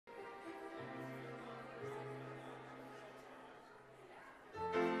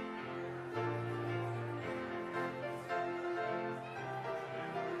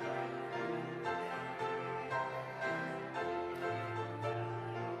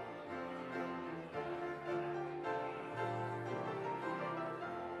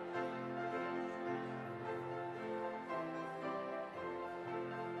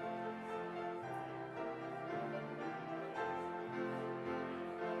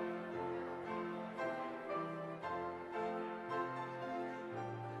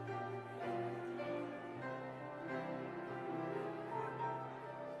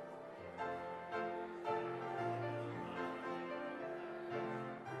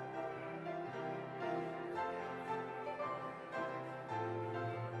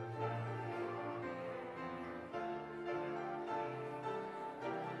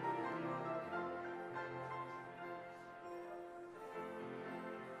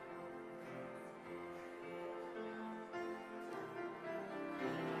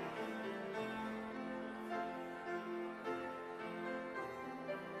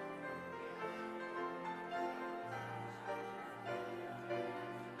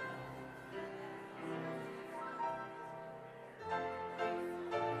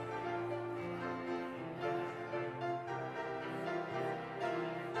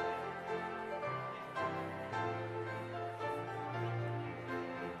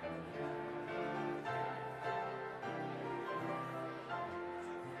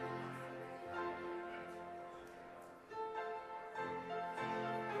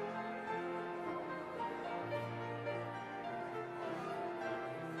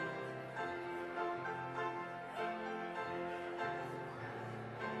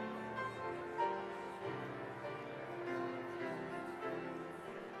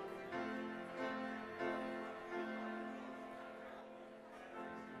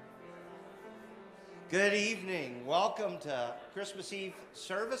Good evening. Welcome to Christmas Eve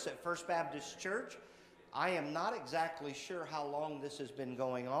service at First Baptist Church. I am not exactly sure how long this has been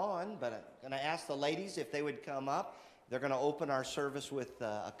going on, but I'm going to ask the ladies if they would come up. They're going to open our service with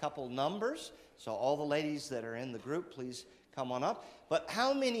a couple numbers. So all the ladies that are in the group, please come on up. But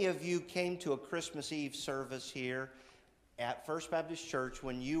how many of you came to a Christmas Eve service here at First Baptist Church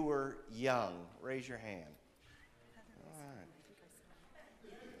when you were young? Raise your hand.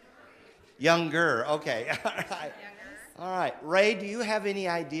 Younger, okay. All right. All right. Ray, do you have any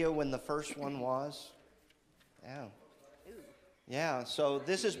idea when the first one was? Yeah. Yeah, so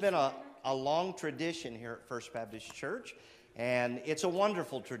this has been a long tradition here at First Baptist Church, and it's a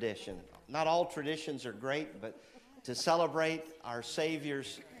wonderful tradition. Not all traditions are great, but to celebrate our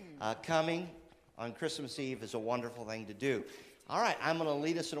Savior's coming on Christmas Eve is a wonderful thing to do. All right, I'm going to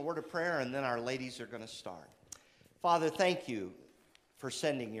lead us in a word of prayer, and then our ladies are going to start. Father, thank you for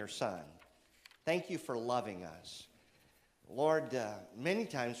sending your Son. Thank you for loving us. Lord, many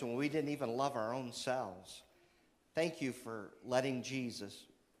times when we didn't even love our own selves, thank you for letting Jesus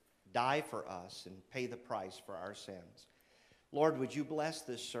die for us and pay the price for our sins. Lord, would you bless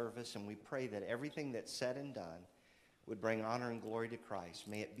this service, and we pray that everything that's said and done would bring honor and glory to Christ.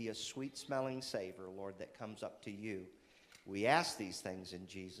 May it be a sweet-smelling savor, Lord, that comes up to you. We ask these things in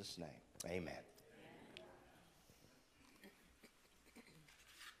Jesus' name. Amen.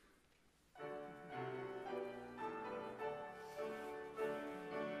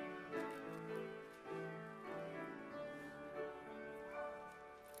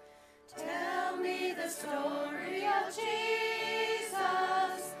 Tell me the story of Jesus,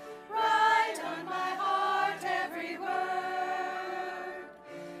 write on my heart every word.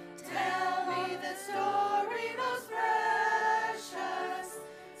 Tell me the story most precious,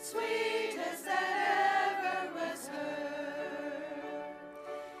 sweetest that ever was heard.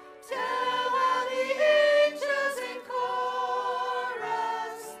 Tell how the angels in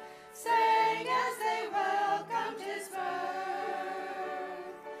chorus sang as they welcomed his birth.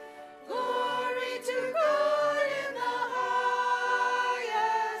 Glory to God in the highest.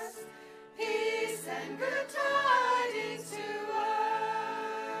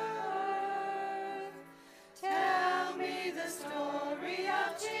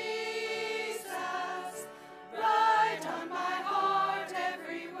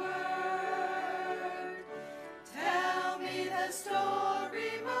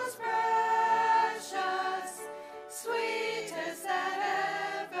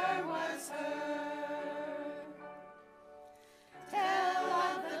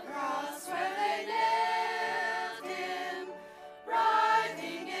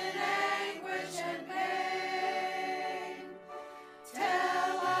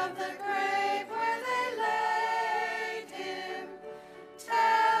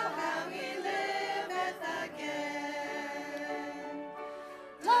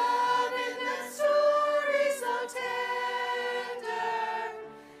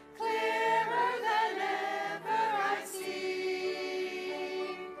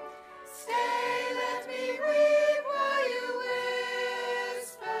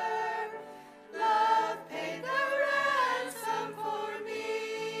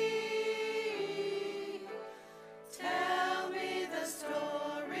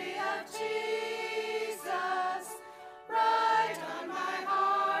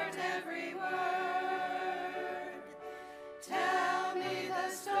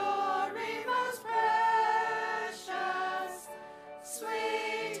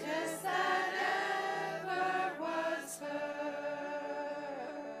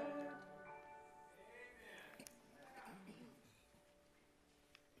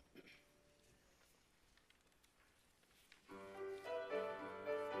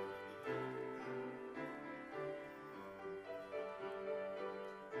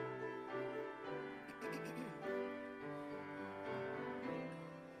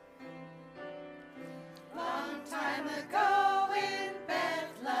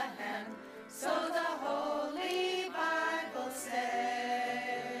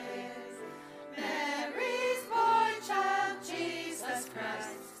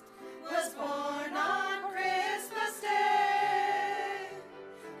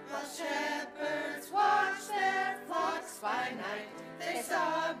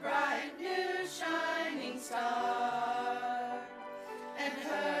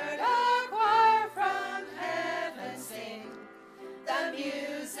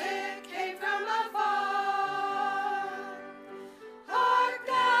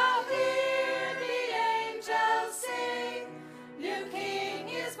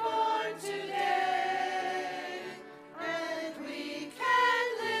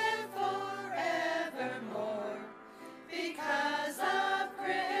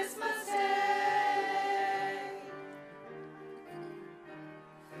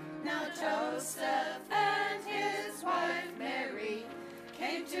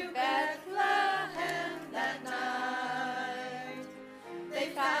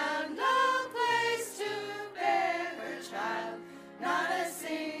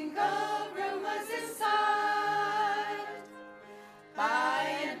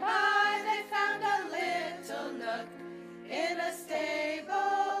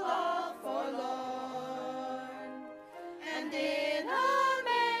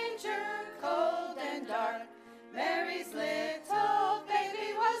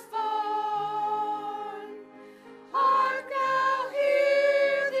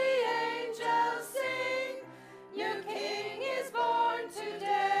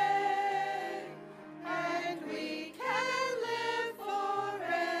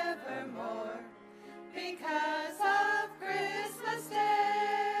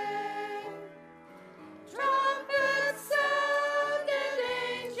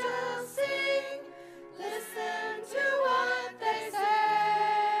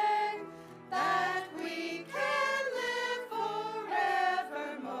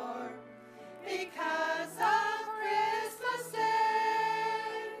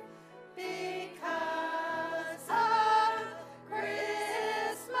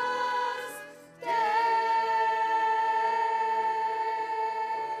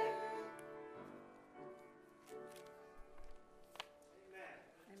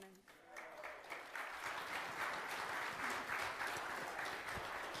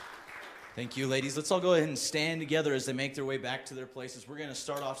 Thank you, ladies. Let's all go ahead and stand together as they make their way back to their places. We're going to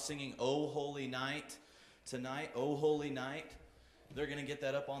start off singing "O Holy Night" tonight. "O Holy Night." They're going to get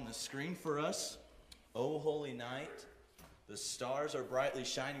that up on the screen for us. "O Holy Night, the stars are brightly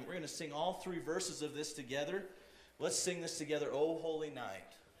shining." We're going to sing all three verses of this together. Let's sing this together. "O Holy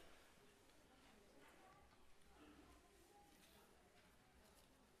Night."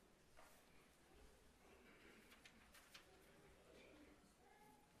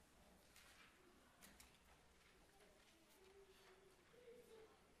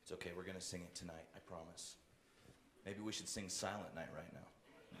 It's okay, we're going to sing it tonight, I promise. Maybe we should sing Silent Night right now.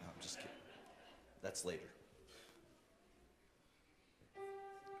 No, I'm just kidding. That's later.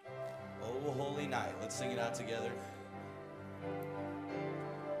 "Oh, holy night." Let's sing it out together.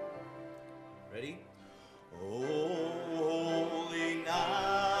 Ready? "Oh, holy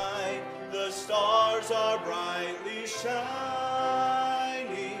night, the stars are brightly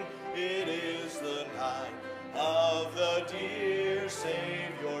shining. It is the night of the dear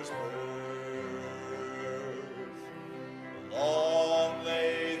Savior's birth. Long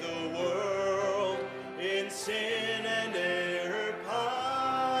lay the world in sin and error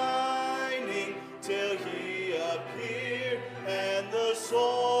pining, till he appeared and the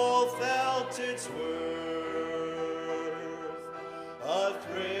soul felt its worth. A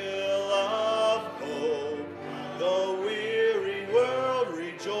thrill of hope, the weary world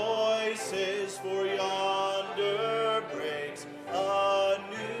rejoices, for yonder breaks a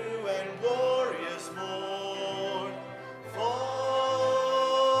new and glorious morn. Fall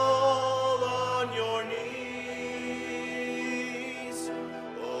on your knees.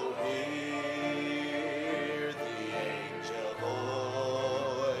 Oh, hear the angel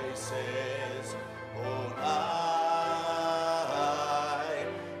voices. Oh, night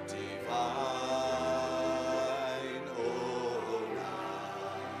divine. Oh,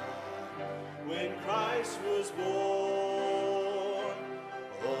 night when Christ was born.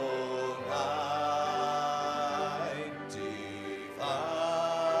 Oh, night divine.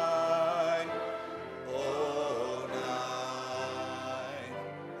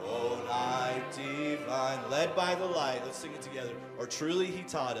 Oh, night divine. Led by the light. Let's sing it together. Or truly he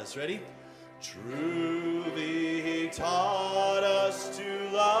taught us. Ready? Truly he taught us to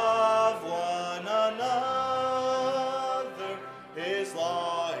love one another. His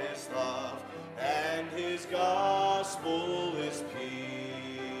law is love, and his gospel is peace.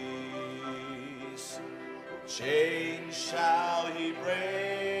 Chains shall he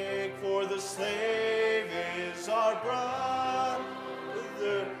break, for the slave is our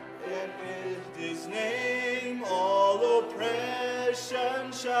brother, and in his name all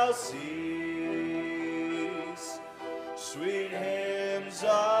oppression shall cease. Sweet hymns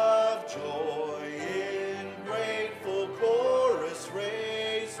of joy in grateful chorus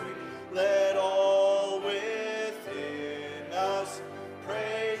raise we, let all within us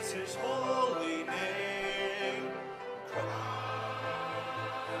praise his holy name. Christ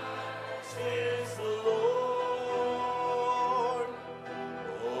is the Lord.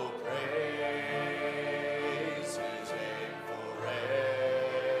 Oh, praise his name forever.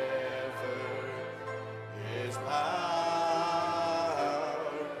 His power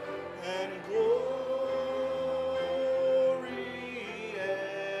and glory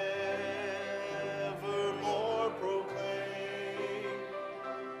evermore proclaim.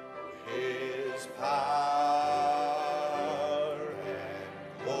 His power and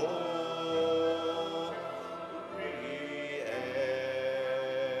glory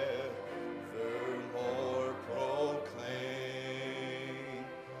evermore proclaim.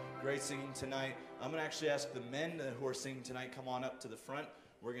 Great singing tonight. I'm going to actually ask the men who are singing tonight, come on up to the front.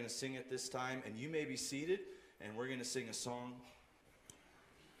 We're going to sing it this time, and you may be seated, and we're going to sing a song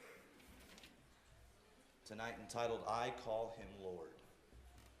tonight entitled, "I Call Him Lord."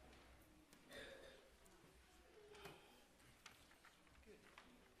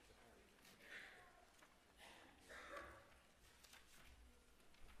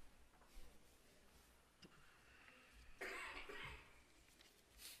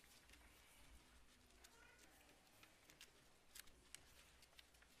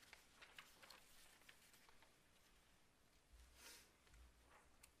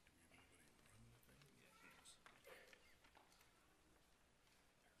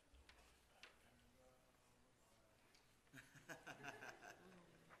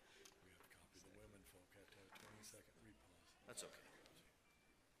 That's okay.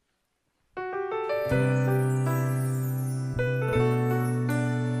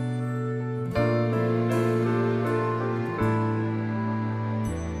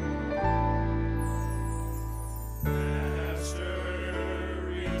 Master,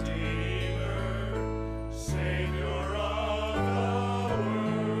 Redeemer,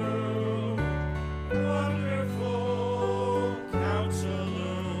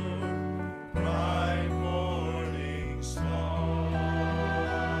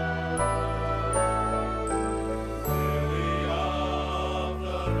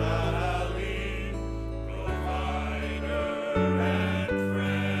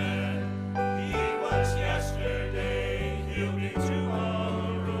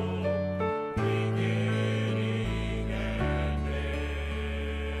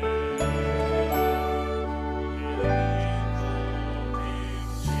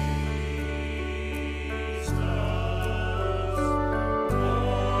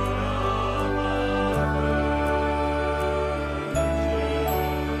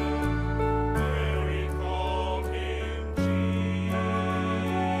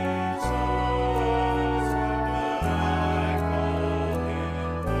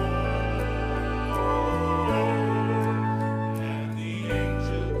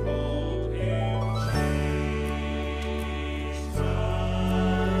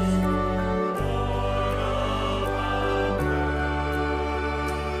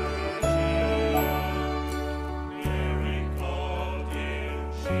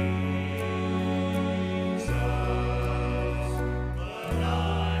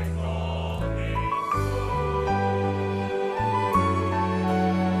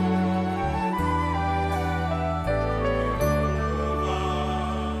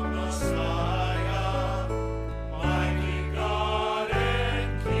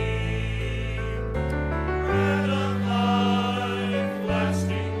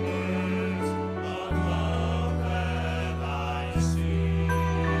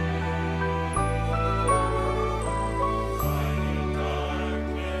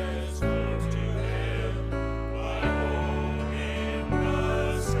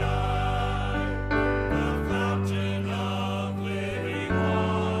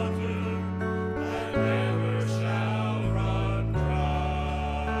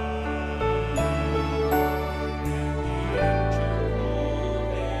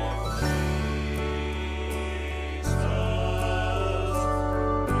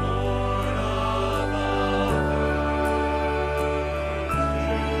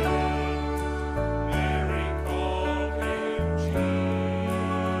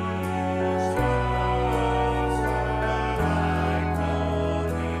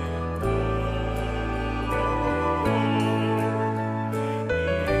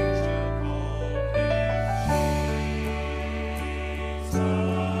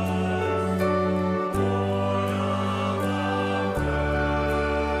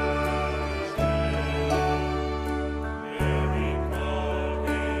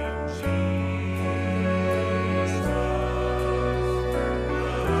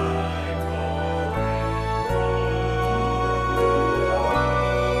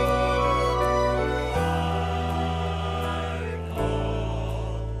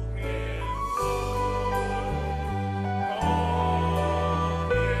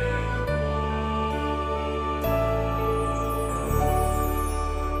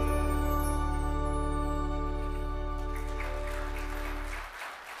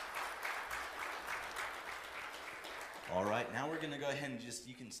 ahead and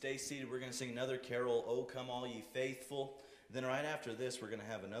you can stay seated. We're going to sing another carol, "Oh Come All Ye Faithful." Then right after this, we're going to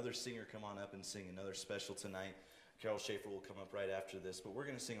have another singer come on up and sing another special tonight. Carol Schaefer will come up right after this, but we're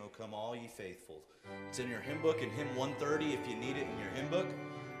going to sing "Oh Come All Ye Faithful." It's in your hymn book in hymn 130 if you need it in your hymn book.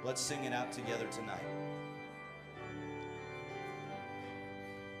 Let's sing it out together tonight.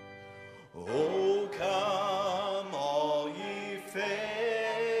 Oh, come all ye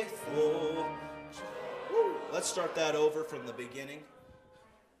faithful. Woo. Let's start that over from the beginning.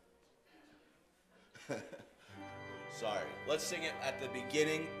 Sorry. Let's sing it at the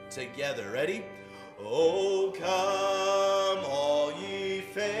beginning together. Ready? Oh, come all ye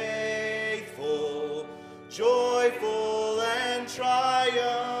faithful, joyful and triumphant.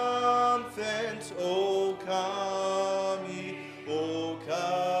 Oh, come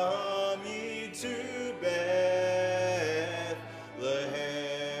ye to Bethlehem.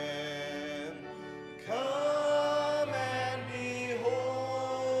 Come and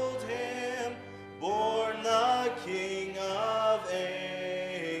behold him, born the King of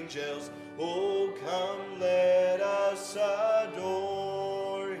angels. Oh, come, let us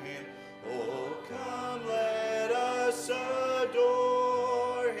adore him. Oh, come, let us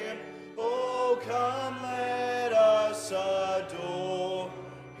adore him. Oh, come, let us adore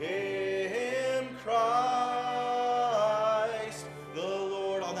him, Christ the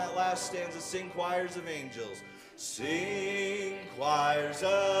Lord. On that last stanza, sing choirs of angels. Sing choirs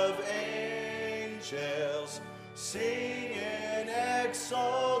of angels, sing in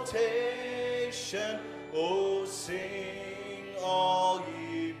exaltation. Oh, sing all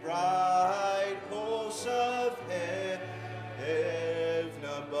ye bright hosts of heaven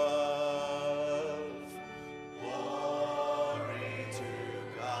above. Glory to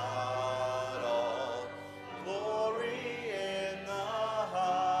God, all glory in the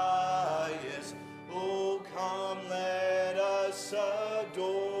highest. Oh, come, let us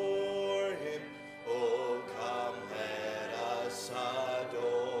adore him. Oh, come, let us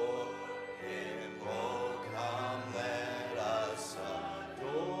adore him. Oh, come, let us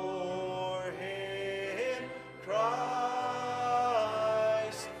adore him, Christ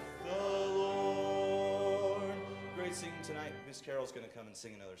the Lord. Great singing tonight. Miss Carol's going to come and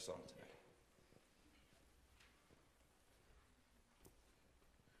sing another song tonight.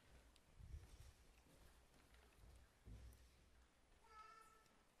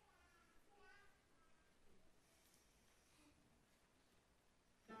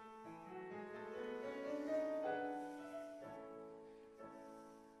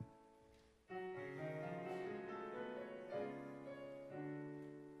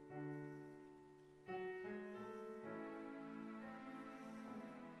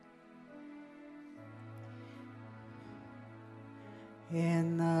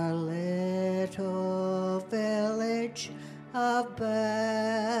 In the little village of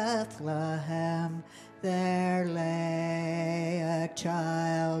Bethlehem, there lay a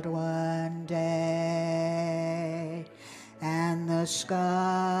child one day, and the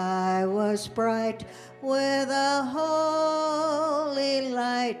sky was bright with a holy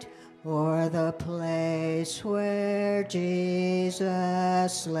light o'er the place where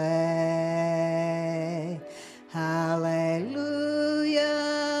Jesus lay. Hallelujah,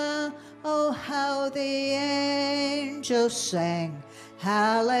 oh how the angels sang.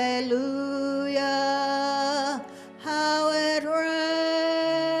 Hallelujah, how it rang,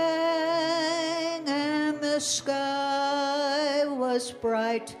 and the sky was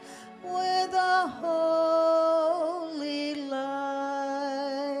bright with a holy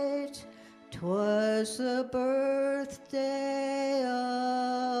light. 'Twas the birthday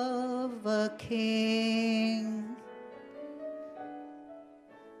of a king.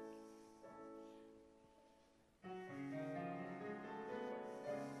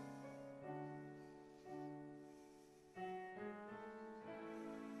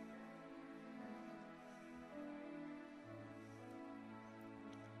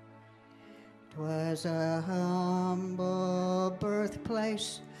 Was a humble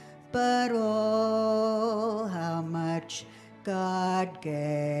birthplace, but oh, how much God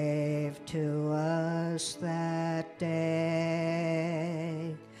gave to us that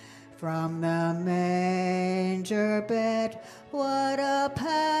day. From the manger bed, what a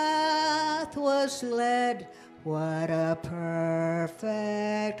path was led, what a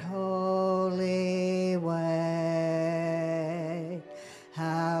perfect holy way.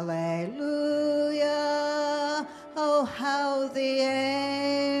 Hallelujah, oh how the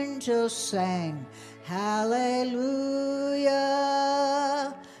angels sang. Hallelujah,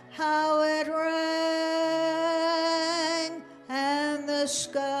 how it rang, and the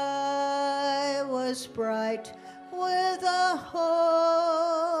sky was bright with a holy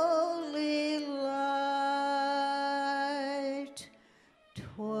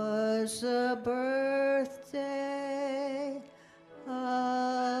the birthday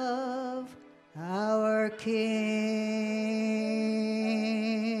of our King.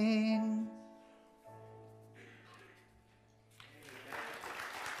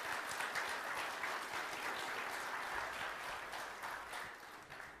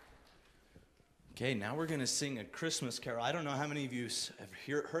 Okay, now we're going to sing a Christmas carol. I don't know how many of you have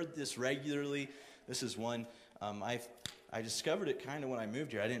heard this regularly. This is one, I discovered it kind of when I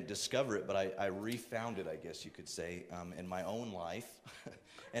moved here. I didn't discover it, but I refound it, I guess you could say, in my own life.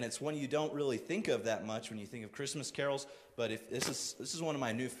 And it's one you don't really think of that much when you think of Christmas carols, but this is one of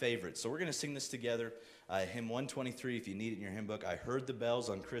my new favorites. So we're going to sing this together. Hymn 123, if you need it in your hymn book. I heard the bells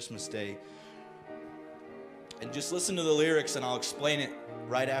on Christmas Day. And just listen to the lyrics, and I'll explain it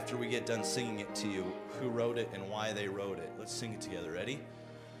right after we get done singing it to you, who wrote it and why they wrote it. Let's sing it together. Ready?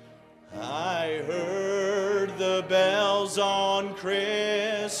 I heard the bells on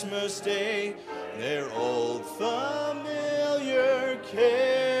Christmas Day, their old familiar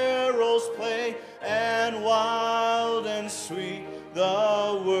carols play, and wild and sweet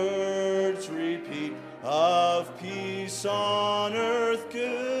the words repeat of peace on earth,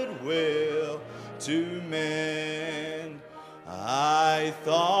 goodwill to men. I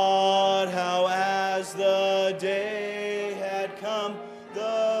thought how as the day had come,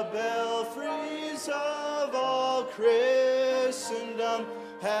 the belfries of all Christendom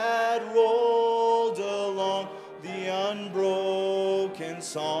had rolled along the unbroken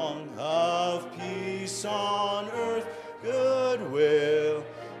song of peace on earth, goodwill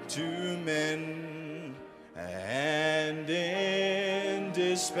to men. And in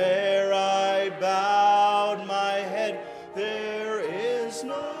despair I bowed my head. There is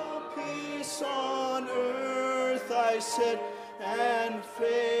no peace on earth, I said, and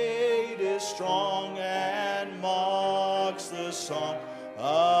fate is strong and mocks the song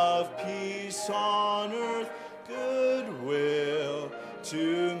of peace on earth, goodwill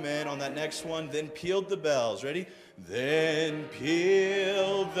to men. On that next one, then pealed the bells. Ready? Then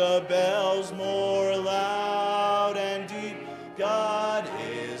pealed the bells more loud and deep. God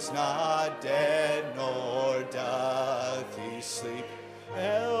is not dead, nor doth he sleep.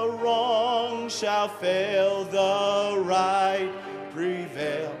 El wrong shall fail, the right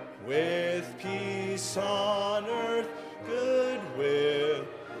prevail, with peace on earth, goodwill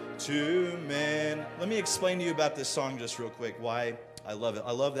to men. Let me explain to you about this song just real quick, why I love it.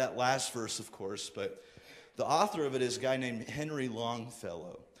 I love that last verse, of course, but the author of it is a guy named Henry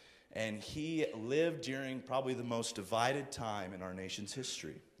Longfellow. And he lived during probably the most divided time in our nation's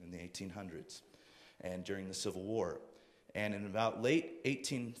history, in the 1800s, and during the Civil War. And in about late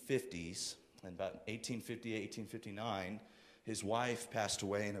 1850s, in about 1858, 1859, his wife passed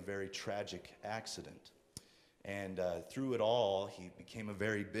away in a very tragic accident. And through it all, he became a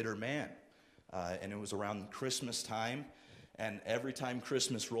very bitter man. And it was around Christmas time, and every time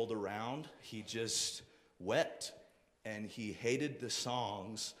Christmas rolled around, he just wept, and he hated the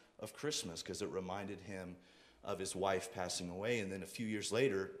songs of Christmas because it reminded him of his wife passing away. And then a few years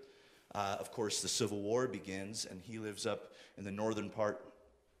later, of course, the Civil War begins, and he lives up in the northern part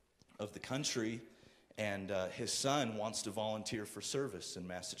of the country, and his son wants to volunteer for service in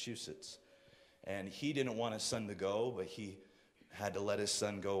Massachusetts. And he didn't want his son to go, but he had to let his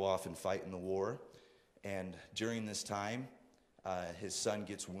son go off and fight in the war. And during this time, his son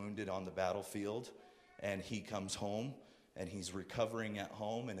gets wounded on the battlefield, and he comes home, and he's recovering at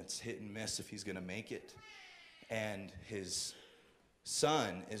home, and it's hit and miss if he's going to make it. And his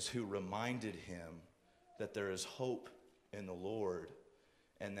son is who reminded him that there is hope in the Lord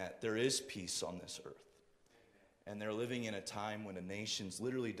and that there is peace on this earth. And they're living in a time when a nation's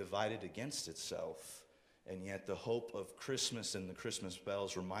literally divided against itself, and yet the hope of Christmas and the Christmas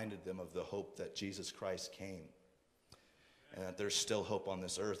bells reminded them of the hope that Jesus Christ came, and that there's still hope on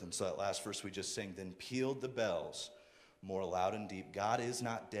this earth. And so that last verse we just sang, then pealed the bells more loud and deep. God is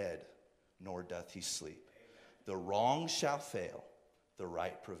not dead, nor doth he sleep. The wrong shall fail, the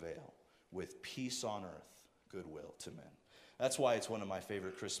right prevail, with peace on earth, goodwill to men. That's why it's one of my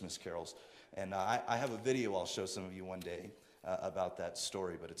favorite Christmas carols. And I have a video I'll show some of you one day about that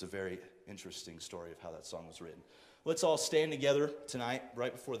story, but it's a very interesting story of how that song was written. Let's all stand together tonight,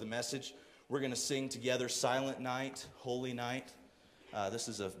 right before the message. We're going to sing together Silent Night, Holy Night. This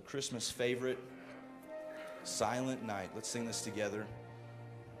is a Christmas favorite. Silent Night. Let's sing this together.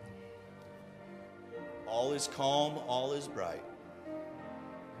 All is calm, all is bright.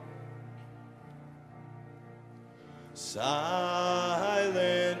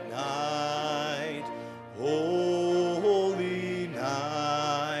 Silent night, holy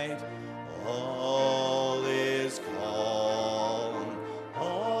night, all is calm,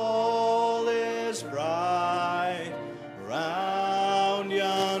 all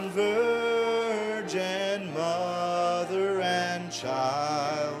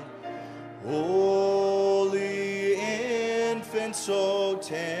child, holy infant, so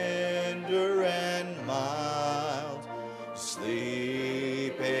tender and mild,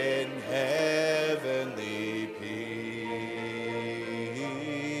 sleep in heavenly peace,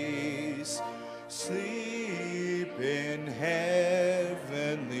 sleep in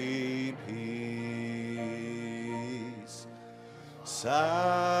heavenly peace. Silent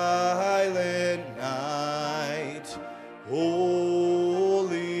night,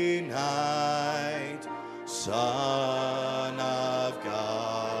 holy night, Son of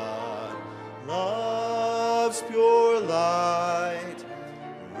God, love's pure light,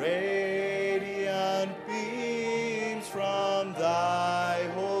 radiant beams from thy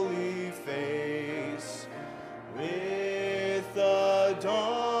holy face, with the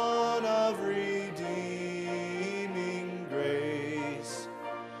dawn of redeeming grace.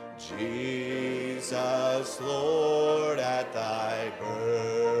 Jesus, Lord, at thy birth.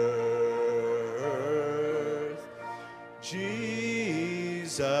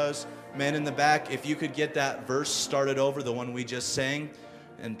 Jesus. Men in the back, if you could get that verse started over, the one we just sang.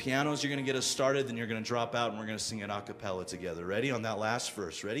 And pianos, you're going to get us started, then you're going to drop out, and we're going to sing it a cappella together. Ready? On that last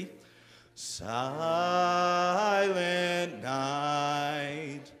verse. Ready? Silent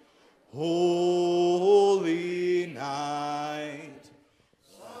night, holy night,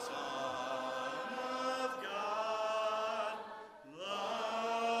 Son of God,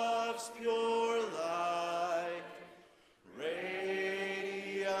 love's pure light,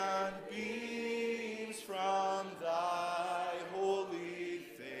 radiant beams from thy holy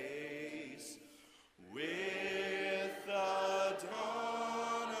face, with the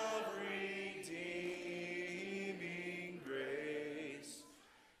dawn of redeeming grace.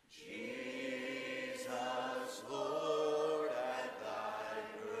 Jesus, Lord, at thy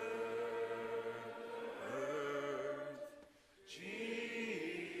birth.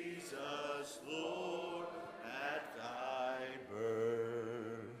 Jesus, Lord, at thy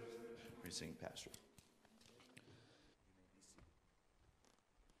birth. We sing, Pastor.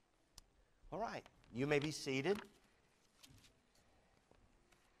 All right, you may be seated.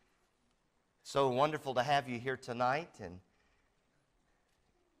 So wonderful to have you here tonight, and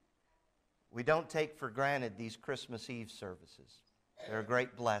we don't take for granted these Christmas Eve services. They're a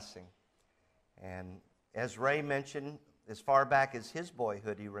great blessing. And as Ray mentioned, as far back as his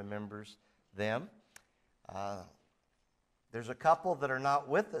boyhood, he remembers them. There's a couple that are not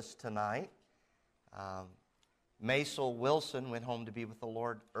with us tonight. Maisel Wilson went home to be with the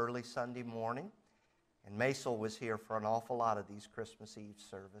Lord early Sunday morning, and Maisel was here for an awful lot of these Christmas Eve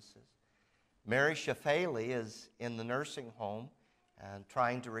services. Mary Shafaley is in the nursing home and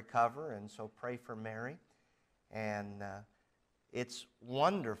trying to recover, and so pray for Mary. And it's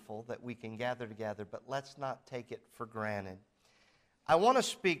wonderful that we can gather together, but let's not take it for granted. I want to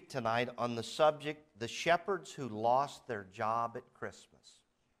speak tonight on the subject, the shepherds who lost their job at Christmas.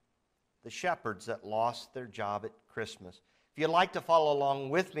 The shepherds that lost their job at Christmas. If you'd like to follow along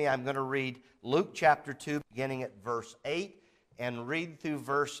with me, I'm going to read Luke chapter 2, beginning at verse 8, and read through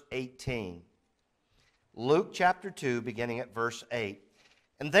verse 18. Luke chapter 2, beginning at verse 8.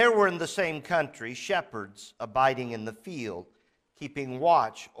 And there were in the same country shepherds abiding in the field, keeping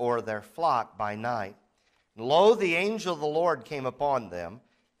watch o'er their flock by night. And lo, the angel of the Lord came upon them,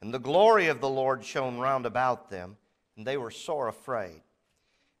 and the glory of the Lord shone round about them, and they were sore afraid.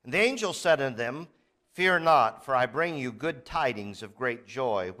 And the angel said unto them, Fear not, for I bring you good tidings of great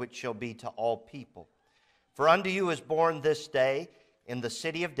joy, which shall be to all people. For unto you is born this day in the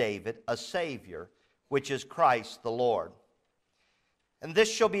city of David a Savior, which is Christ the Lord. And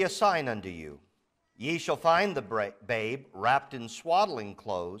this shall be a sign unto you. Ye shall find the babe wrapped in swaddling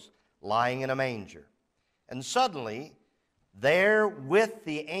clothes, lying in a manger. And suddenly there with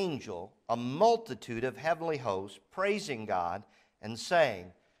the angel a multitude of heavenly hosts, praising God and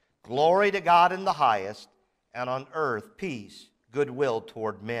saying, Glory to God in the highest, and on earth peace, goodwill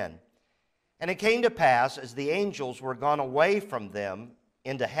toward men. And it came to pass, as the angels were gone away from them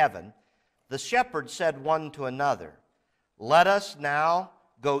into heaven, the shepherds said one to another, Let us now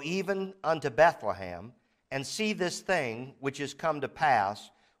go even unto Bethlehem, and see this thing which is come to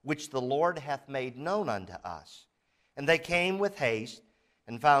pass, which the Lord hath made known unto us. And they came with haste,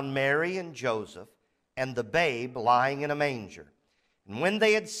 and found Mary and Joseph, and the babe lying in a manger. And when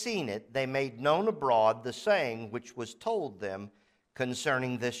they had seen it, they made known abroad the saying which was told them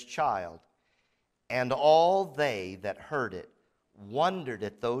concerning this child. And all they that heard it wondered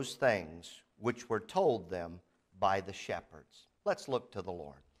at those things which were told them by the shepherds. Let's look to the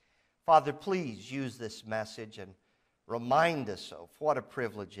Lord. Father, please use this message and remind us of what a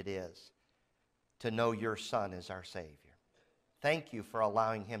privilege it is to know your Son is our Savior. Thank you for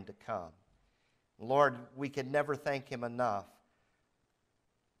allowing him to come. Lord, we can never thank him enough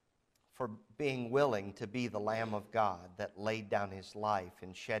for being willing to be the Lamb of God that laid down his life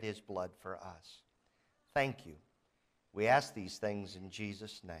and shed his blood for us. Thank you. We ask these things in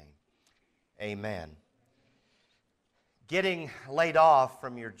Jesus' name. Amen. Getting laid off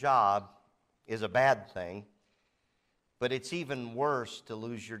from your job is a bad thing, but it's even worse to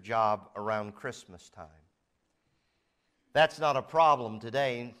lose your job around Christmas time. That's not a problem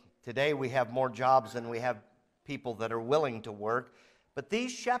today. Today we have more jobs than we have people that are willing to work. But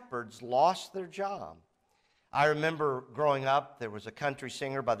these shepherds lost their job. I remember growing up, there was a country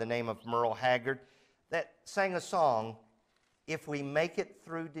singer by the name of Merle Haggard that sang a song, "If We Make It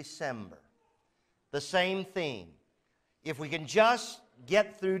Through December." The same theme. If we can just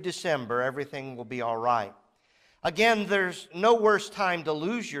get through December, everything will be all right. Again, there's no worse time to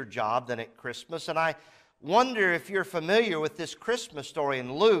lose your job than at Christmas, and I wonder if you're familiar with this Christmas story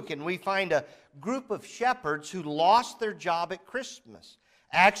in Luke, and we find a group of shepherds who lost their job at Christmas.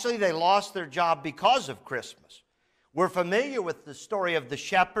 Actually, they lost their job because of Christmas. We're familiar with the story of the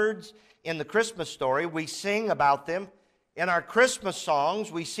shepherds in the Christmas story. We sing about them in our Christmas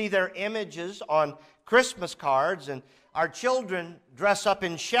songs. We see their images on Christmas cards, and our children dress up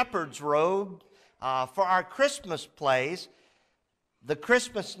in shepherd's robes for our Christmas plays. The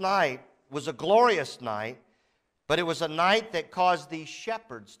Christmas night was a glorious night, but it was a night that caused these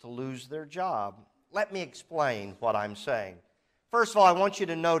shepherds to lose their job. Let me explain what I'm saying. First of all, I want you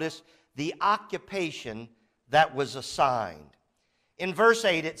to notice the occupation that was assigned. In verse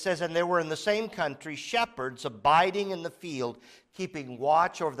 8 it says, "And there were in the same country shepherds abiding in the field, keeping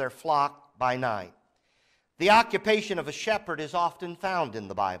watch over their flock by night." The occupation of a shepherd is often found in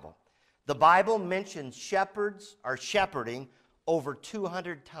the Bible. The Bible mentions shepherds or shepherding over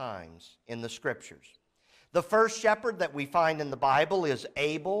 200 times in the Scriptures. The first shepherd that we find in the Bible is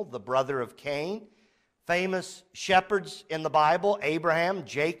Abel, the brother of Cain. Famous shepherds in the Bible, Abraham,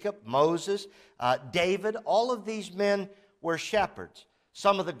 Jacob, Moses, David, all of these men were shepherds.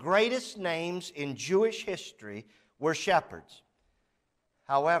 Some of the greatest names in Jewish history were shepherds.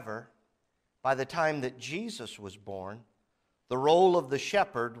 However, by the time that Jesus was born, the role of the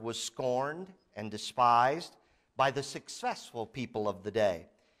shepherd was scorned and despised by the successful people of the day.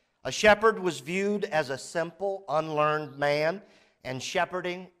 A shepherd was viewed as a simple, unlearned man, and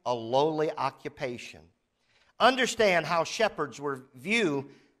shepherding a lowly occupation. Understand how shepherds were viewed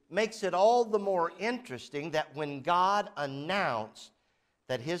makes it all the more interesting that when God announced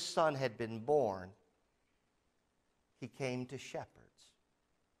that his son had been born, he came to shepherds.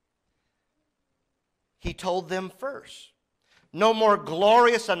 He told them first. No more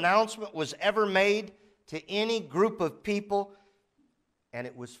glorious announcement was ever made to any group of people, and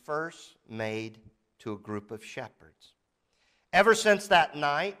it was first made to a group of shepherds. Ever since that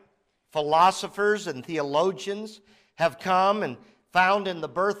night, philosophers and theologians have come and found in the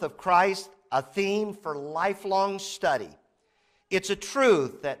birth of Christ a theme for lifelong study. It's a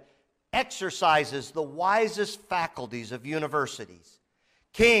truth that exercises the wisest faculties of universities.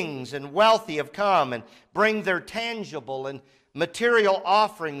 Kings and wealthy have come and bring their tangible and material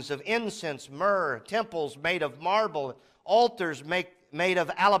offerings of incense, myrrh, temples made of marble, altars made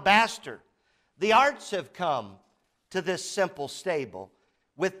of alabaster. The arts have come to this simple stable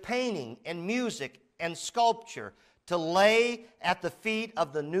with painting and music and sculpture to lay at the feet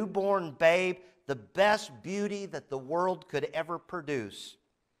of the newborn babe the best beauty that the world could ever produce.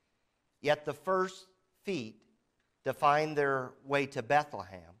 Yet the first feet to find their way to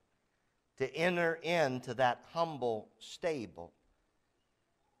Bethlehem, to enter into that humble stable,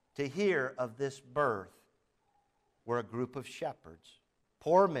 to hear of this birth, were a group of shepherds,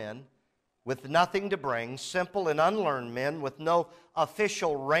 poor men with nothing to bring, simple and unlearned men with no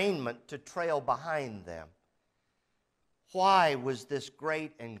official raiment to trail behind them. Why was this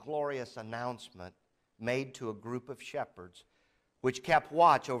great and glorious announcement made to a group of shepherds which kept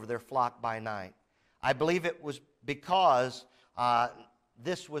watch over their flock by night? I believe it was because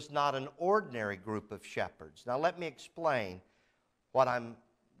this was not an ordinary group of shepherds. Now let me explain what I'm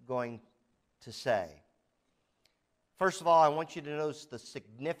going to say. First of all, I want you to notice the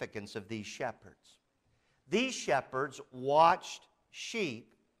significance of these shepherds. These shepherds watched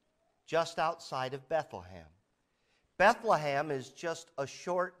sheep just outside of Bethlehem. Bethlehem is just a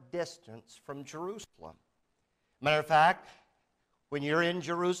short distance from Jerusalem. Matter of fact, when you're in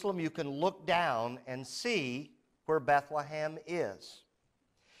Jerusalem, you can look down and see where Bethlehem is.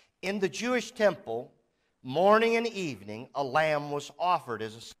 In the Jewish temple, morning and evening, a lamb was offered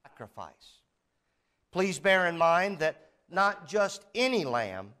as a sacrifice. Please bear in mind that not just any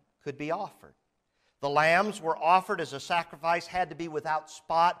lamb could be offered. The lambs were offered as a sacrifice had to be without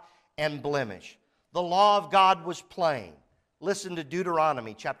spot and blemish. The law of God was plain. Listen to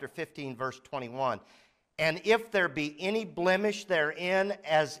Deuteronomy chapter 15, verse 21. And if there be any blemish therein,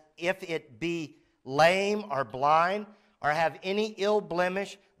 as if it be lame or blind, or have any ill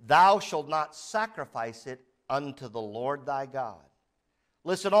blemish, thou shalt not sacrifice it unto the Lord thy God.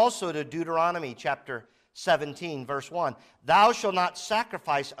 Listen also to Deuteronomy chapter 17, verse 1. Thou shalt not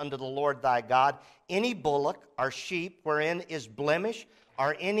sacrifice unto the Lord thy God any bullock or sheep wherein is blemish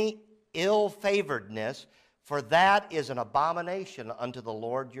or any ill-favoredness, for that is an abomination unto the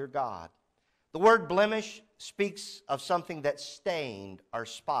Lord your God. The word blemish speaks of something that's stained or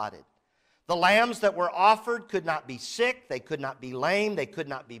spotted. The lambs that were offered could not be sick, they could not be lame, they could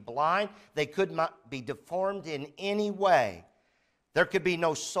not be blind, they could not be deformed in any way. There could be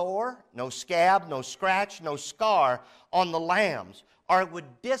no sore, no scab, no scratch, no scar on the lambs, or it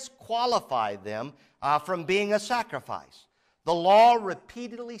would disqualify them from being a sacrifice. The law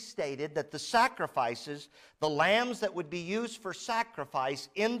repeatedly stated that the sacrifices, the lambs that would be used for sacrifice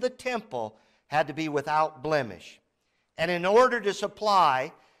in the temple, had to be without blemish. And in order to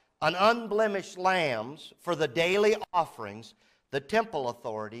supply an unblemished lambs for the daily offerings, the temple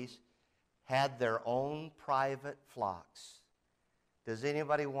authorities had their own private flocks. Does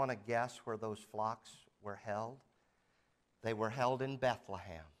anybody want to guess where those flocks were held? They were held in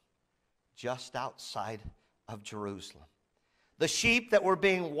Bethlehem, just outside of Jerusalem. The sheep that were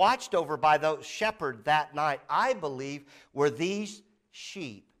being watched over by those shepherds that night, I believe, were these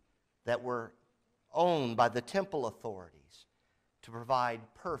sheep that were owned by the temple authorities to provide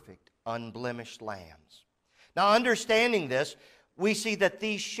perfect, unblemished lambs. Now, understanding this, we see that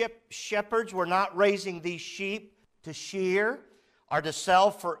these shepherds were not raising these sheep to shear or to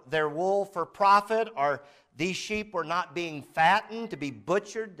sell for their wool for profit, or these sheep were not being fattened to be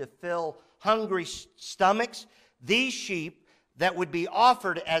butchered to fill hungry stomachs. These sheep that would be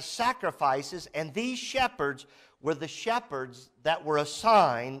offered as sacrifices, and these shepherds were the shepherds that were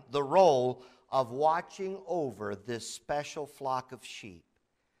assigned the role of watching over this special flock of sheep.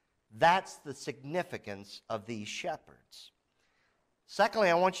 That's the significance of these shepherds. Secondly,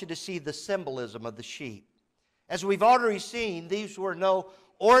 I want you to see the symbolism of the sheep. As we've already seen, these were no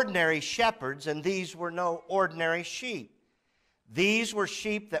ordinary shepherds, and these were no ordinary sheep. These were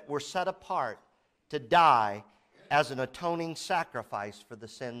sheep that were set apart to die as an atoning sacrifice for the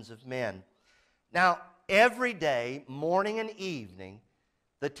sins of men. Now, every day, morning and evening,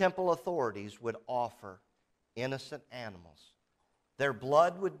 the temple authorities would offer innocent animals. Their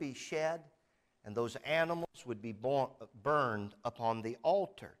blood would be shed, and those animals would be burned upon the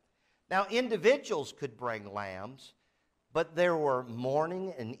altar. Now, individuals could bring lambs, but there were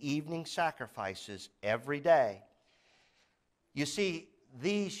morning and evening sacrifices every day. You see,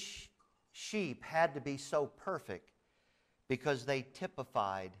 these sheep had to be so perfect because they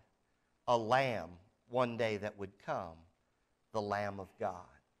typified a lamb one day that would come, the Lamb of God.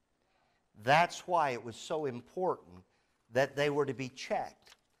 That's why it was so important that they were to be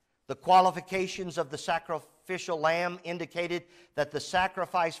checked. The qualifications of the sacrificial lamb indicated that the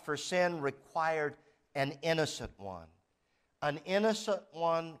sacrifice for sin required an innocent one. An innocent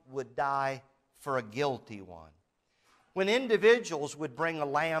one would die for a guilty one. When individuals would bring a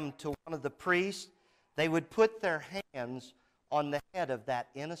lamb to one of the priests, they would put their hands on the head of that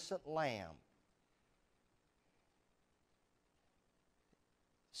innocent lamb,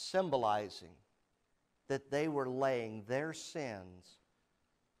 symbolizing that they were laying their sins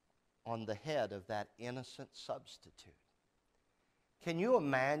on the head of that innocent substitute. Can you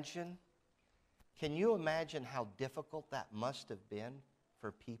imagine? Can you imagine how difficult that must have been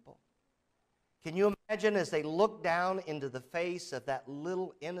for people? Can you imagine as they looked down into the face of that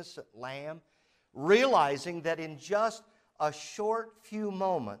little innocent lamb, realizing that in just a short few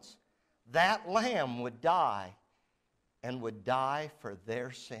moments, that lamb would die and would die for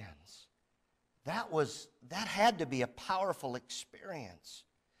their sins? That had to be a powerful experience.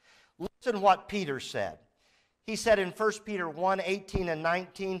 Listen what Peter said. He said in 1 Peter 1:18 and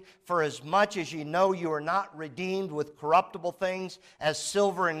 19, "For as much as ye know you are not redeemed with corruptible things, as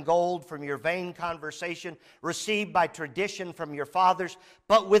silver and gold from your vain conversation, received by tradition from your fathers,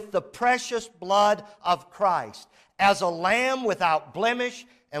 but with the precious blood of Christ, as a lamb without blemish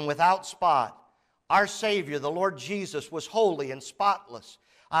and without spot." Our Savior, the Lord Jesus, was holy and spotless.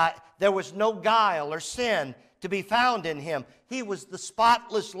 There was no guile or sin to be found in him. He was the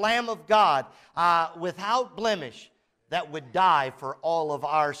spotless Lamb of God, without blemish, that would die for all of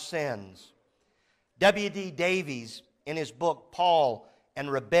our sins. W.D. Davies, in his book Paul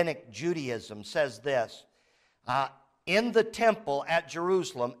and Rabbinic Judaism, says this: in the temple at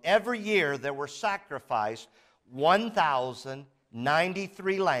Jerusalem, every year there were sacrificed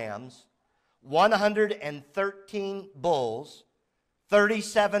 1,093 lambs, 113 bulls,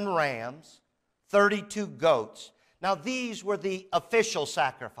 37 rams, 32 goats. Now these were the official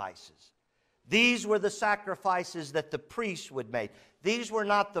sacrifices. These were the sacrifices that the priests would make. These were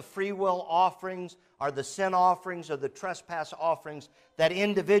not the free will offerings or the sin offerings or the trespass offerings that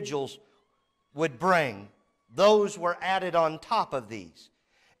individuals would bring. Those were added on top of these.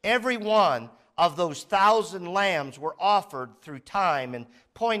 Every one of those 1,000 lambs were offered through time and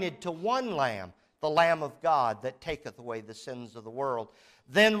pointed to one lamb, the Lamb of God that taketh away the sins of the world.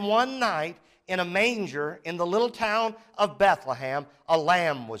 Then one night in a manger in the little town of Bethlehem, a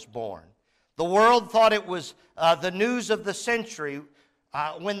lamb was born. The world thought it was the news of the century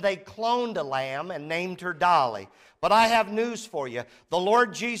when they cloned a lamb and named her Dolly. But I have news for you. The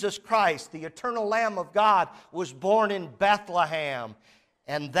Lord Jesus Christ, the eternal Lamb of God, was born in Bethlehem.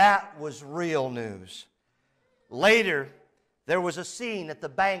 And that was real news. Later, there was a scene at the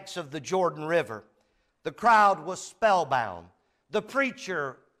banks of the Jordan River. The crowd was spellbound. The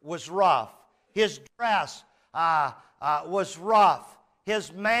preacher was rough. His dress was rough.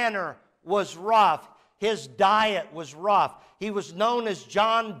 His manner was rough. His diet was rough. He was known as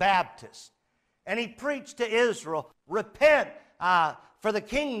John Baptist. And he preached to Israel, repent, for the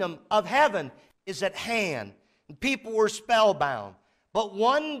kingdom of heaven is at hand. And people were spellbound. But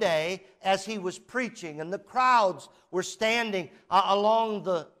one day, as he was preaching and the crowds were standing along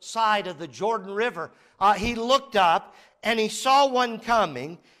the side of the Jordan River, he looked up and he saw one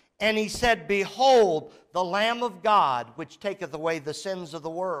coming, and he said, "Behold, the Lamb of God, which taketh away the sins of the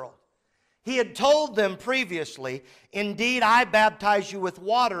world." He had told them previously, "Indeed, I baptize you with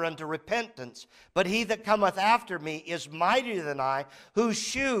water unto repentance, but he that cometh after me is mightier than I, whose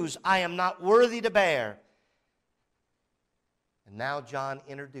shoes I am not worthy to bear." And now John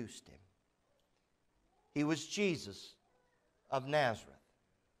introduced him. He was Jesus of Nazareth.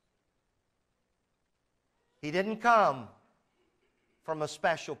 He didn't come from a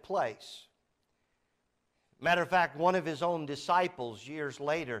special place. Matter of fact, one of his own disciples years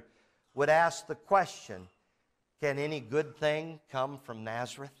later would ask the question, can any good thing come from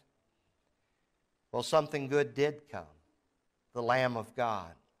Nazareth? Well, something good did come. The Lamb of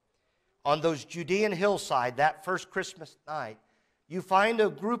God. On those Judean hillside that first Christmas night, you find a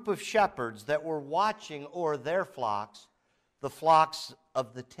group of shepherds that were watching o'er their flocks, the flocks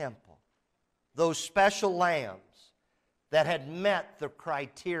of the temple. Those special lambs that had met the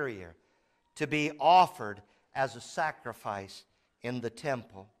criteria to be offered as a sacrifice in the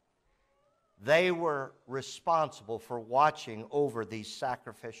temple. They were responsible for watching over these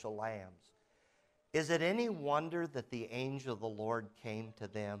sacrificial lambs. Is it any wonder that the angel of the Lord came to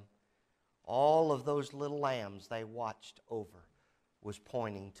them? All of those little lambs they watched over was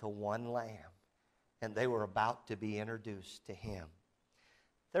pointing to one lamb, and they were about to be introduced to him.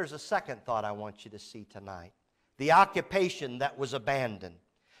 There's a second thought I want you to see tonight. The occupation that was abandoned.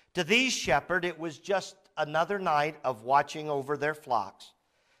 To these shepherds, it was just another night of watching over their flocks.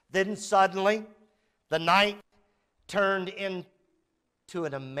 Then suddenly, the night turned into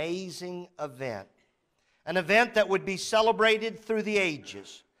an amazing event. An event that would be celebrated through the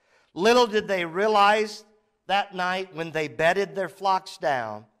ages. Little did they realize that night when they bedded their flocks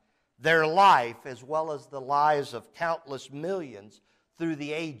down, their life, as well as the lives of countless millions through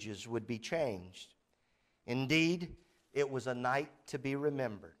the ages, would be changed. Indeed, it was a night to be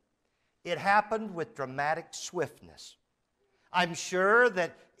remembered. It happened with dramatic swiftness. I'm sure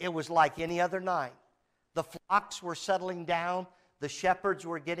that it was like any other night. The flocks were settling down. The shepherds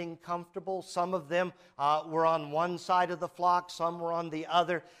were getting comfortable. Some of them were on one side of the flock. Some were on the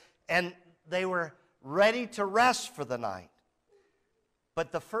other. And they were ready to rest for the night.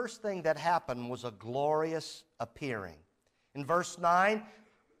 But the first thing that happened was a glorious appearing. In verse 9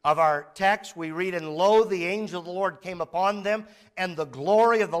 of our text, we read, "And lo, the angel of the Lord came upon them, and the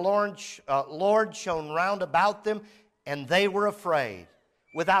glory of the Lord shone round about them, and they were afraid."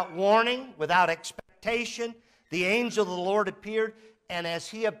 Without warning, without expectation, the angel of the Lord appeared, and as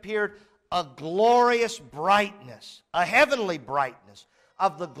he appeared, a glorious brightness, a heavenly brightness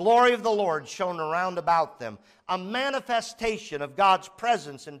of the glory of the Lord shone around about them. A manifestation of God's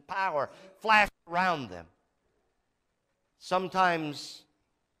presence and power flashed around them. Sometimes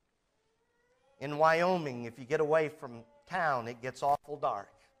in Wyoming, if you get away from town, it gets awful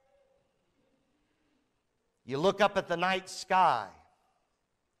dark. You look up at the night sky,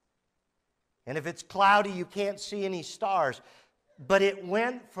 and if it's cloudy, you can't see any stars. But it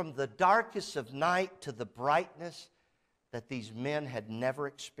went from the darkest of night to the brightness that these men had never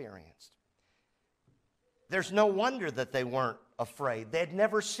experienced. There's no wonder that they weren't afraid. They had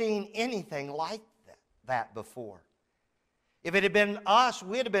never seen anything like that before. If it had been us,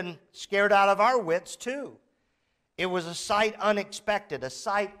 we'd have been scared out of our wits too. It was a sight unexpected, a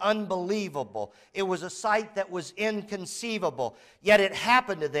sight unbelievable. It was a sight that was inconceivable. Yet it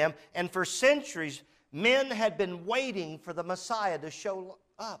happened to them, and for centuries, men had been waiting for the Messiah to show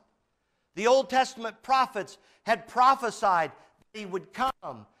up. The Old Testament prophets had prophesied that he would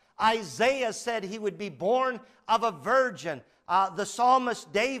come. Isaiah said he would be born of a virgin. The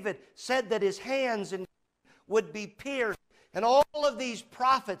psalmist David said that his hands would be pierced. And all of these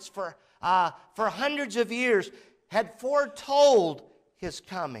prophets for hundreds of years had foretold his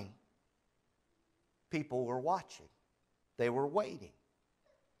coming. People were watching. They were waiting.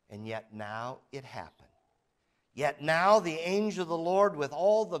 And yet now it happened. Yet now the angel of the Lord, with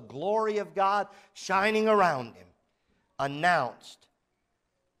all the glory of God shining around him, announced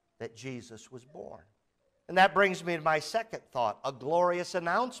that Jesus was born. And that brings me to my second thought, a glorious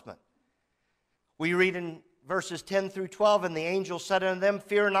announcement. We read in verses 10 through 12, and the angel said unto them,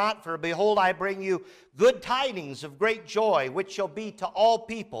 Fear not, for behold, I bring you good tidings of great joy, which shall be to all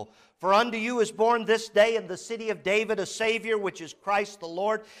people. For unto you is born this day in the city of David a Savior, which is Christ the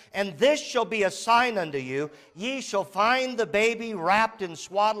Lord. And this shall be a sign unto you. Ye shall find the baby wrapped in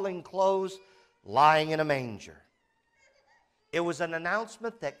swaddling clothes, lying in a manger. It was an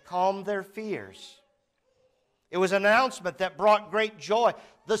announcement that calmed their fears. It was an announcement that brought great joy.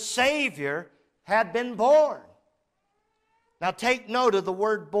 The Savior had been born. Now take note of the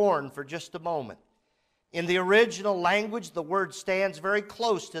word born for just a moment. In the original language, the word stands very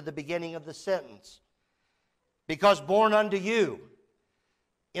close to the beginning of the sentence. Because born unto you.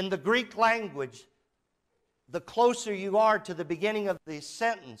 In the Greek language, the closer you are to the beginning of the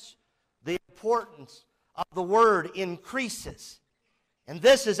sentence, the importance of the word increases. And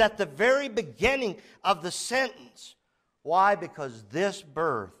this is at the very beginning of the sentence. Why? Because this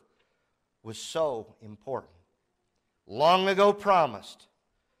birth was so important. Long ago promised.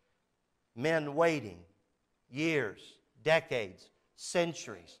 Men waiting years, decades,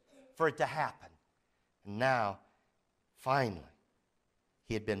 centuries for it to happen. And now, finally,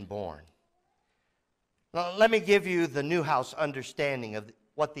 he had been born. Now, let me give you the Newhouse understanding of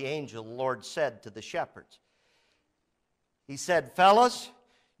what the angel of the Lord said to the shepherds. He said, Fellas,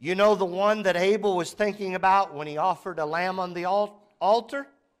 you know the one that Abel was thinking about when he offered a lamb on the altar?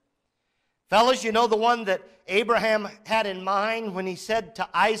 Fellas, you know the one that Abraham had in mind when he said to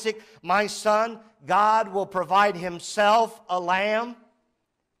Isaac, My son, God will provide himself a lamb?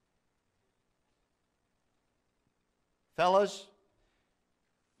 Fellas,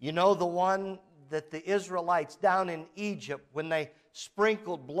 you know the one that the Israelites down in Egypt, when they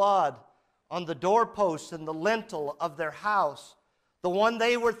sprinkled blood on the doorposts and the lintel of their house, the one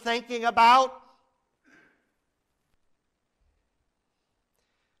they were thinking about?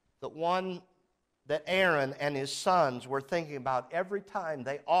 The one that Aaron and his sons were thinking about every time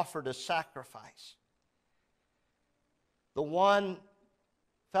they offered a sacrifice. The one,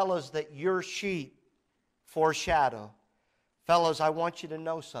 fellows, that your sheep foreshadow. Fellows, I want you to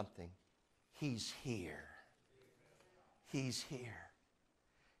know something. He's here. He's here.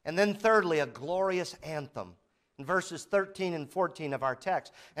 And then thirdly, a glorious anthem. In verses 13 and 14 of our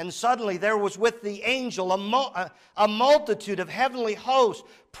text. And suddenly there was with the angel a multitude of heavenly hosts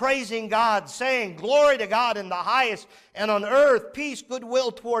praising God, saying, Glory to God in the highest, and on earth peace,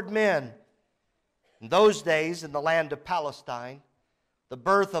 goodwill toward men. In those days, in the land of Palestine, the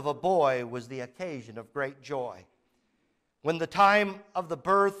birth of a boy was the occasion of great joy. When the time of the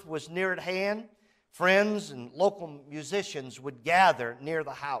birth was near at hand, friends and local musicians would gather near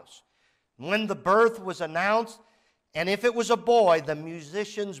the house. When the birth was announced, and if it was a boy, the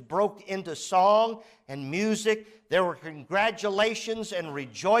musicians broke into song and music. There were congratulations and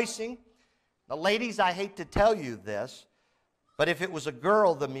rejoicing. Now, ladies, I hate to tell you this, but if it was a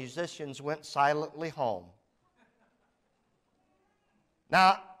girl, the musicians went silently home.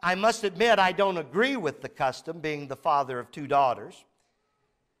 Now, I must admit I don't agree with the custom, being the father of two daughters.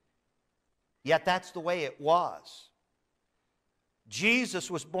 Yet that's the way it was.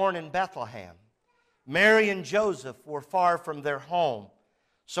 Jesus was born in Bethlehem. Mary and Joseph were far from their home.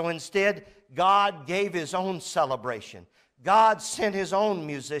 So instead, God gave his own celebration. God sent his own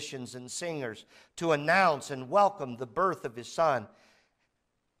musicians and singers to announce and welcome the birth of his son.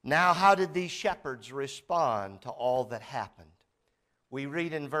 Now, how did these shepherds respond to all that happened? We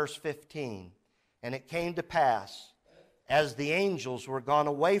read in verse 15, And it came to pass, as the angels were gone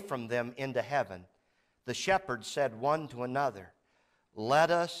away from them into heaven, the shepherds said one to another,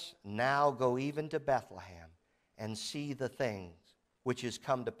 Let us now go even to Bethlehem and see the things which is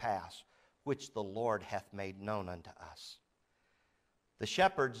come to pass, which the Lord hath made known unto us. The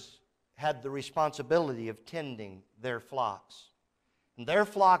shepherds had the responsibility of tending their flocks. And their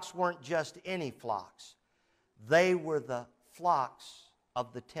flocks weren't just any flocks. They were the flocks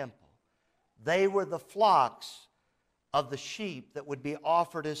of the temple. They were the flocks of the sheep that would be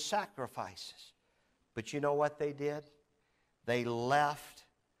offered as sacrifices. But you know what they did? They left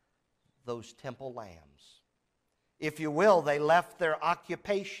those temple lambs. If you will, they left their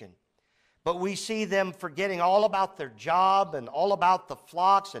occupation. But we see them forgetting all about their job and all about the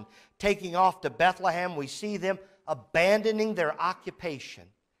flocks and taking off to Bethlehem. We see them abandoning their occupation.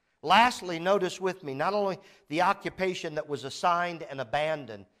 Lastly, notice with me, not only the occupation that was assigned and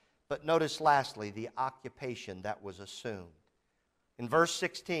abandoned, but notice lastly, the occupation that was assumed. In verse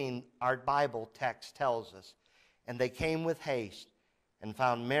 16, our Bible text tells us, and they came with haste and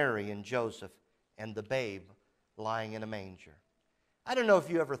found Mary and Joseph and the babe lying in a manger. I don't know if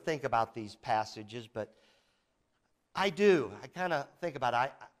you ever think about these passages, but I do. I kind of think about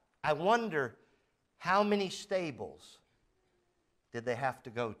it. I wonder how many stables did they have to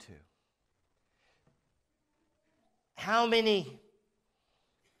go to? How many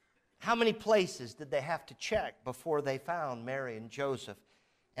places did they have to check before they found Mary and Joseph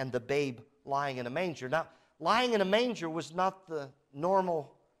and the babe lying in a manger? Now, lying in a manger was not the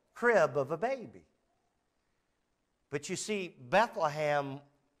normal crib of a baby. But you see, Bethlehem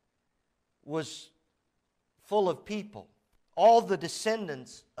was full of people. All the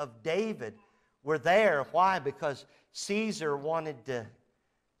descendants of David were there. Why? Because Caesar wanted to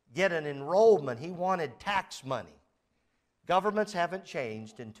get an enrollment. He wanted tax money. Governments haven't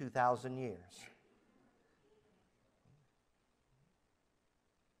changed in 2,000 years.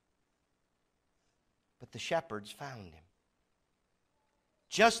 But the shepherds found him.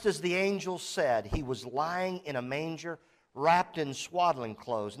 Just as the angel said, he was lying in a manger, wrapped in swaddling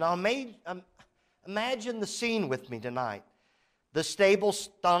clothes. Now imagine the scene with me tonight. The stable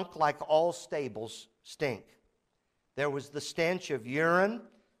stunk like all stables stink. There was the stench of urine,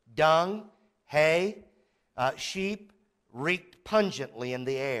 dung, hay. Sheep reeked pungently in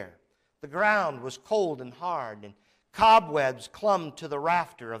the air. The ground was cold and hard, and cobwebs clung to the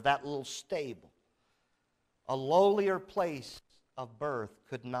rafter of that little stable. A lowlier place of birth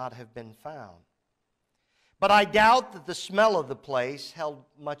could not have been found. But I doubt that the smell of the place held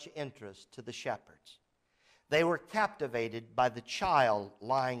much interest to the shepherds. They were captivated by the child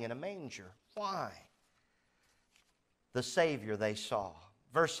lying in a manger. Why? The Savior they saw.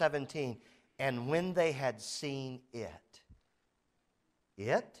 Verse 17, and when they had seen it.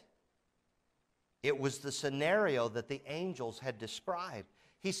 It was the scenario that the angels had described.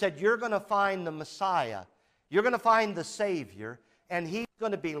 He said, you're going to find the Messiah. You're going to find the Savior, and he's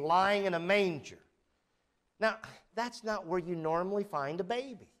going to be lying in a manger. Now, that's not where you normally find a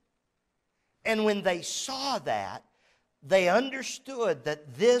baby. And when they saw that, they understood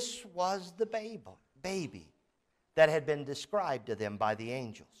that this was the baby that had been described to them by the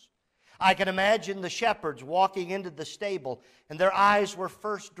angels. I can imagine the shepherds walking into the stable, and their eyes were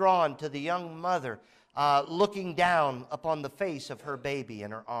first drawn to the young mother looking down upon the face of her baby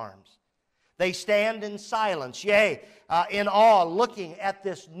in her arms. They stand in silence, yea, in awe, looking at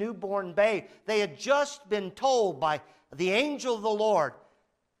this newborn babe. They had just been told by the angel of the Lord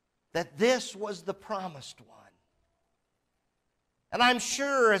that this was the promised one. And I'm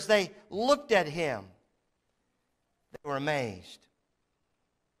sure as they looked at him, they were amazed.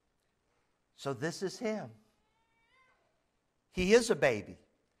 So this is him. He is a baby.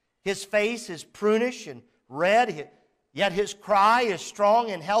 His face is prunish and red, yet his cry is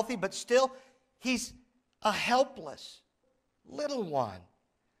strong and healthy, but still he's a helpless little one.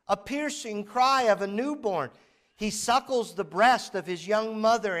 A piercing cry of a newborn. He suckles the breast of his young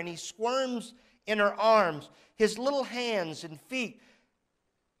mother and he squirms in her arms, his little hands and feet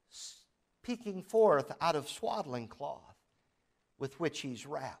peeking forth out of swaddling cloth with which he's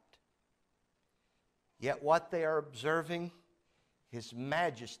wrapped. Yet what they are observing, his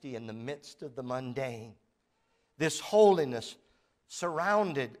majesty in the midst of the mundane. This holiness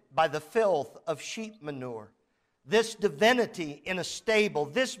surrounded by the filth of sheep manure. This divinity in a stable.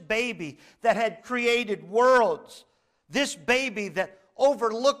 This baby that had created worlds. This baby that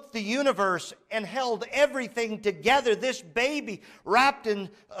overlooked the universe and held everything together. This baby wrapped in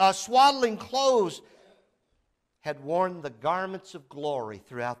swaddling clothes had worn the garments of glory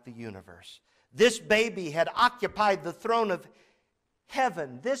throughout the universe. This baby had occupied the throne of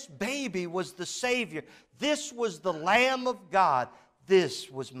heaven. This baby was the Savior. This was the Lamb of God. This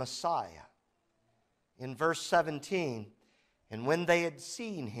was Messiah. In verse 17, and when they had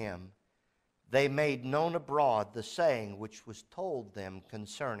seen him, they made known abroad the saying which was told them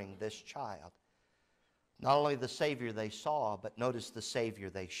concerning this child. Not only the Savior they saw, but notice the Savior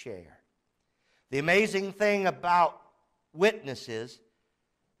they share. The amazing thing about witnesses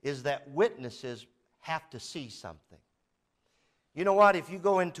is that witnesses have to see something. You know what? If you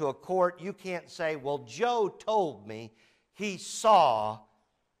go into a court, you can't say, well, Joe told me he saw.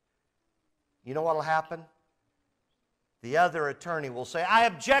 You know what will happen? The other attorney will say, I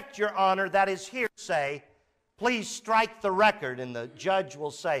object, Your Honor, that is hearsay. Please strike the record. And the judge will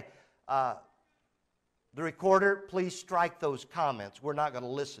say, the recorder, please strike those comments. We're not going to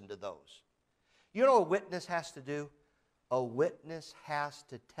listen to those. You know what a witness has to do? A witness has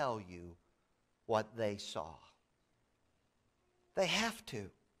to tell you what they saw. They have to.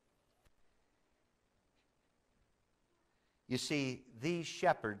 You see, these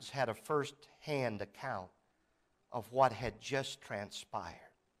shepherds had a first-hand account of what had just transpired.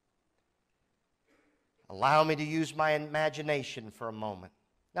 Allow me to use my imagination for a moment.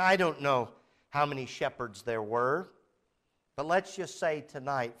 Now, I don't know how many shepherds there were, but let's just say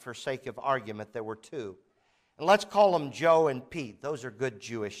tonight, for sake of argument, there were two. And let's call them Joe and Pete. Those are good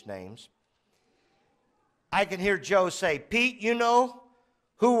Jewish names. I can hear Joe say, Pete, you know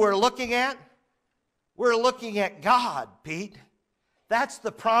who we're looking at? We're looking at God, Pete. That's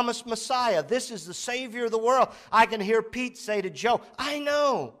the promised Messiah. This is the Savior of the world. I can hear Pete say to Joe, I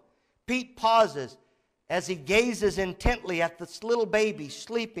know. Pete pauses as he gazes intently at this little baby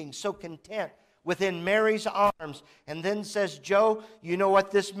sleeping so content within Mary's arms, and then says, Joe, you know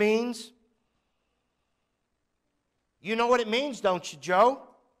what this means? You know what it means, don't you, Joe?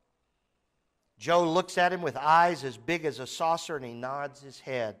 Joe looks at him with eyes as big as a saucer, and he nods his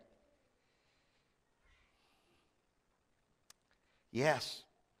head. Yes,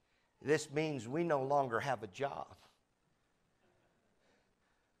 this means we no longer have a job.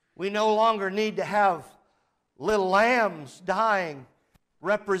 We no longer need to have little lambs dying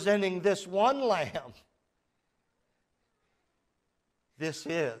representing this one lamb. This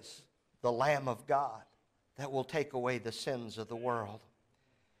is the Lamb of God that will take away the sins of the world.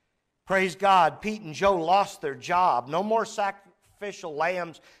 Praise God, Pete and Joe lost their job. No more sacrificial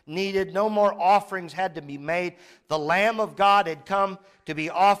lambs needed. No more offerings had to be made. The Lamb of God had come to be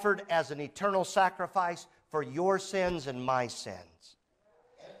offered as an eternal sacrifice for your sins and my sins.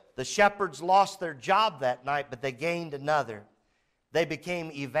 The shepherds lost their job that night, but they gained another. They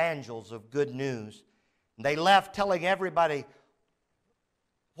became evangels of good news. They left telling everybody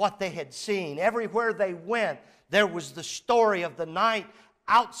what they had seen. Everywhere they went, there was the story of the night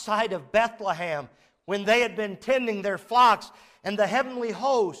outside of Bethlehem when they had been tending their flocks, and the heavenly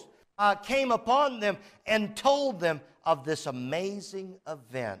host came upon them and told them of this amazing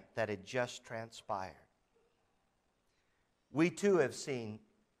event that had just transpired. We too have seen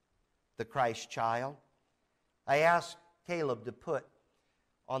the Christ child. I asked Caleb to put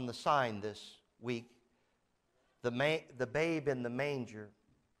on the sign this week, the babe in the manger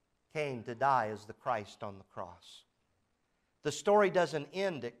came to die as the Christ on the cross. The story doesn't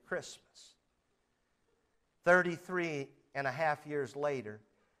end at Christmas. 33 and a half years later,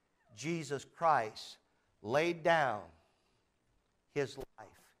 Jesus Christ laid down his life.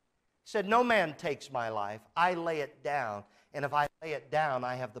 He said, no man takes my life. I lay it down. And if I lay it down,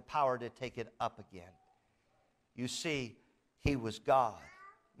 I have the power to take it up again. You see, he was God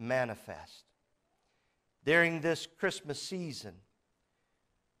manifest. During this Christmas season,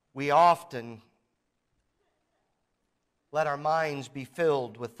 we often let our minds be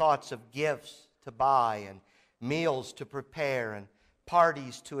filled with thoughts of gifts to buy and meals to prepare and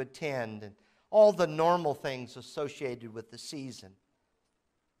parties to attend and all the normal things associated with the season.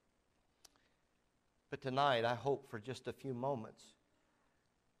 But tonight, I hope for just a few moments,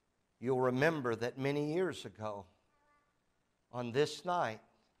 you'll remember that many years ago, on this night,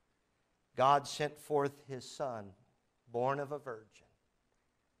 God sent forth his Son, born of a virgin,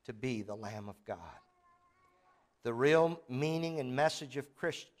 to be the Lamb of God. The real meaning and message of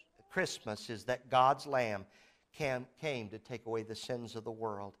Christmas is that God's Lamb came to take away the sins of the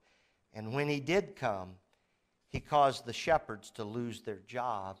world. And when he did come, he caused the shepherds to lose their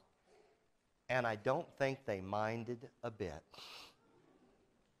job. And I don't think they minded a bit.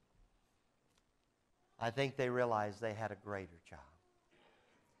 I think they realized they had a greater job.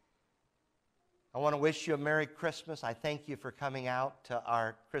 I want to wish you a Merry Christmas. I thank you for coming out to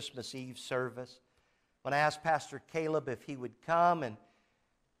our Christmas Eve service. When I asked Pastor Caleb if he would come, and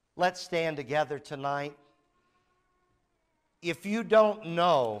let's stand together tonight. If you don't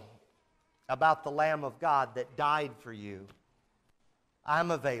know about the Lamb of God that died for you, I'm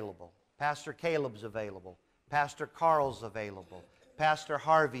available. Pastor Caleb's available. Pastor Carl's available. Pastor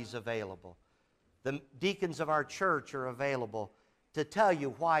Harvey's available. The deacons of our church are available to tell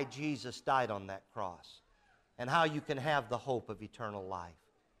you why Jesus died on that cross and how you can have the hope of eternal life.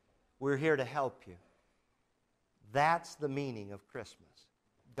 We're here to help you. That's the meaning of Christmas.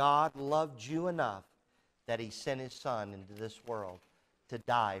 God loved you enough that He sent His Son into this world to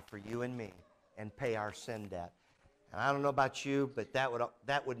die for you and me and pay our sin debt. And I don't know about you, but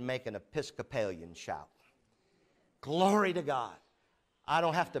that would make an Episcopalian shout. Glory to God. I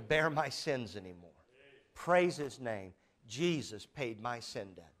don't have to bear my sins anymore. Praise His name. Jesus paid my sin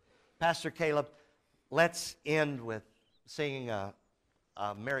debt. Pastor Caleb, let's end with singing a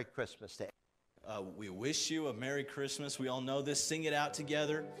Merry Christmas to we wish you a Merry Christmas. We all know this. Sing it out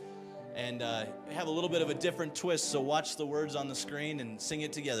together. And have a little bit of a different twist, so watch the words on the screen and sing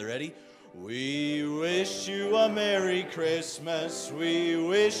it together. Ready? We wish you a Merry Christmas. We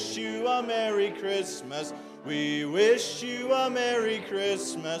wish you a Merry Christmas. We wish you a Merry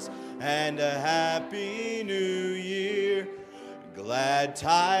Christmas and a Happy New Year. Glad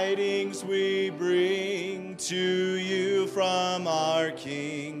tidings we bring to you from our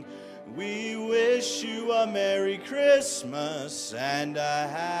King. We wish you a Merry Christmas and a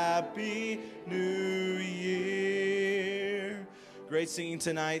Happy New Year. Great singing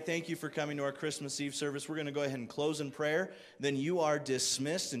tonight. Thank you for coming to our Christmas Eve service. We're going to go ahead and close in prayer. Then you are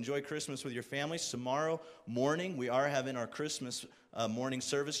dismissed. Enjoy Christmas with your families. Tomorrow morning, we are having our Christmas morning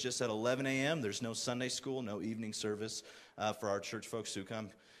service just at 11 a.m. There's no Sunday school, no evening service for our church folks who come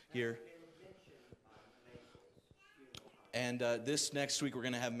here. And this next week, we're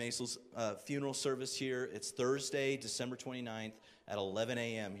going to have Maisel's funeral service here. It's Thursday, December 29th at 11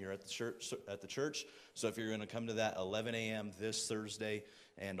 a.m. here at the church. So if you're going to come to that, 11 a.m. this Thursday,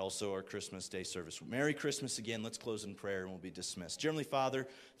 and also our Christmas Day service. Merry Christmas again. Let's close in prayer, and we'll be dismissed. Dear Heavenly Father,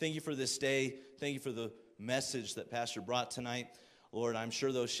 thank you for this day. Thank you for the message that Pastor brought tonight. Lord, I'm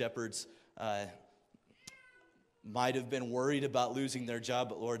sure those shepherds might have been worried about losing their job,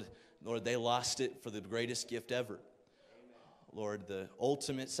 but Lord, they lost it for the greatest gift ever. Lord, the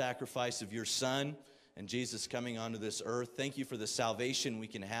ultimate sacrifice of your Son and Jesus coming onto this earth. Thank you for the salvation we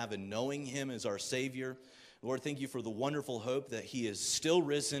can have in knowing Him as our Savior. Lord, thank you for the wonderful hope that He is still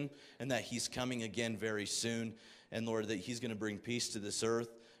risen and that He's coming again very soon. And Lord, that He's going to bring peace to this earth,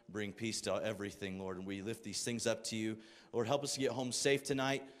 bring peace to everything, Lord. And we lift these things up to you. Lord, help us to get home safe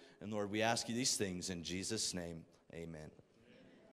tonight. And Lord, we ask you these things in Jesus' name. Amen.